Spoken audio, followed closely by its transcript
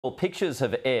Well, pictures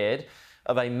have aired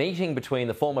of a meeting between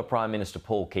the former Prime Minister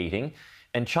Paul Keating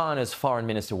and China's Foreign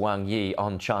Minister Wang Yi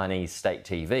on Chinese state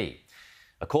TV.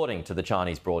 According to the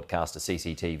Chinese broadcaster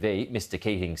CCTV, Mr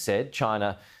Keating said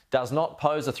China does not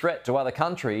pose a threat to other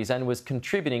countries and was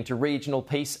contributing to regional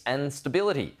peace and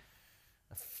stability.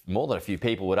 More than a few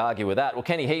people would argue with that. Well,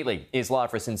 Kenny Heatley is live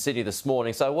for us in Sydney this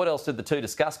morning. So what else did the two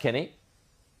discuss, Kenny?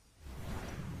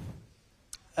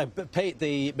 Pete,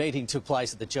 the meeting took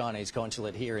place at the Chinese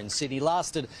consulate here in Sydney,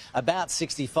 lasted about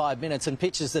 65 minutes, and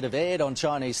pictures that have aired on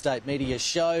Chinese state media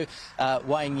show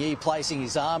Wang Yi placing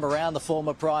his arm around the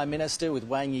former Prime Minister, with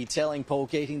Wang Yi telling Paul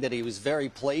Keating that he was very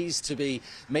pleased to be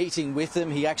meeting with him.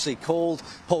 He actually called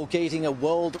Paul Keating a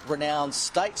world-renowned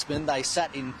statesman. They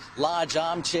sat in large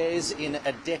armchairs in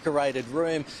a decorated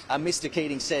room. Mr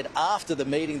Keating said after the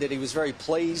meeting that he was very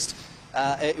pleased.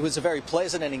 It was a very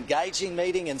pleasant and engaging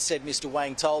meeting, and said Mr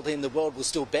Wang told him the world will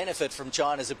still benefit from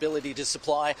China's ability to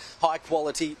supply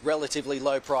high-quality, relatively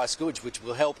low-price goods, which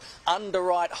will help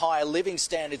underwrite higher living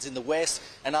standards in the West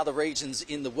and other regions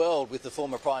in the world, with the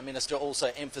former Prime Minister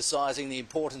also emphasising the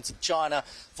importance of China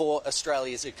for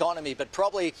Australia's economy. But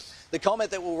probably the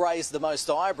comment that will raise the most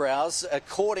eyebrows,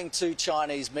 according to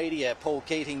Chinese media, Paul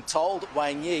Keating told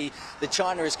Wang Yi that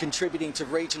China is contributing to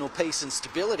regional peace and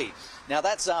stability. Now,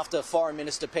 that's after Foreign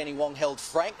Minister Penny Wong held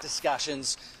frank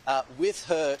discussions with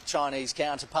her Chinese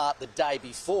counterpart the day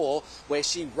before, where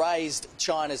she raised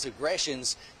China's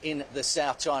aggressions in the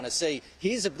South China Sea.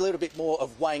 Here's a little bit more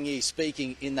of Wang Yi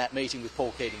speaking in that meeting with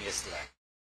Paul Keating yesterday.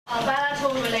 Our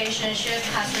bilateral relationship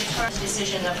has returned to the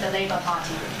decision of the Labour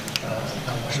Party.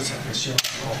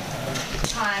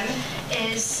 Time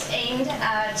is aimed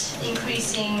at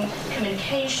increasing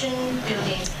communication,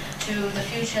 building to the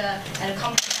future and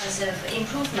comprehensive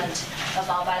improvement of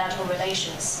our bilateral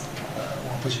relations.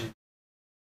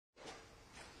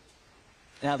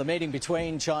 Now, the meeting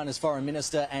between China's Foreign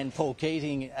Minister and Paul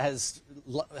Keating has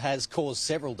caused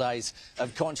several days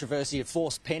of controversy. It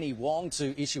forced Penny Wong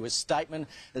to issue a statement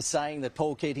saying that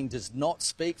Paul Keating does not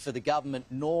speak for the government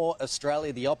nor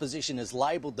Australia. The opposition has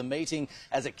labelled the meeting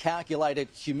as a calculated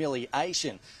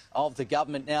humiliation of the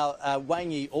government. Now,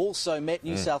 Wang Yi also met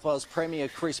New South Wales Premier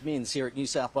Chris Minns here at New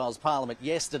South Wales Parliament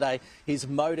yesterday. His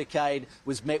motorcade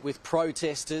was met with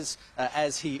protesters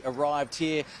as he arrived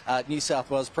here. New South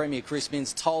Wales Premier Chris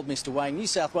Minns told Mr Wang New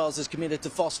South Wales is committed to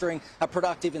fostering a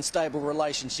productive and stable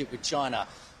relationship with China.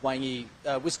 Wang Yi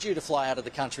was due to fly out of the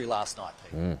country last night,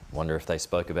 Pete. Wonder if they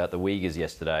spoke about the Uyghurs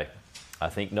yesterday. I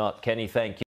think not. Kenny, thank you.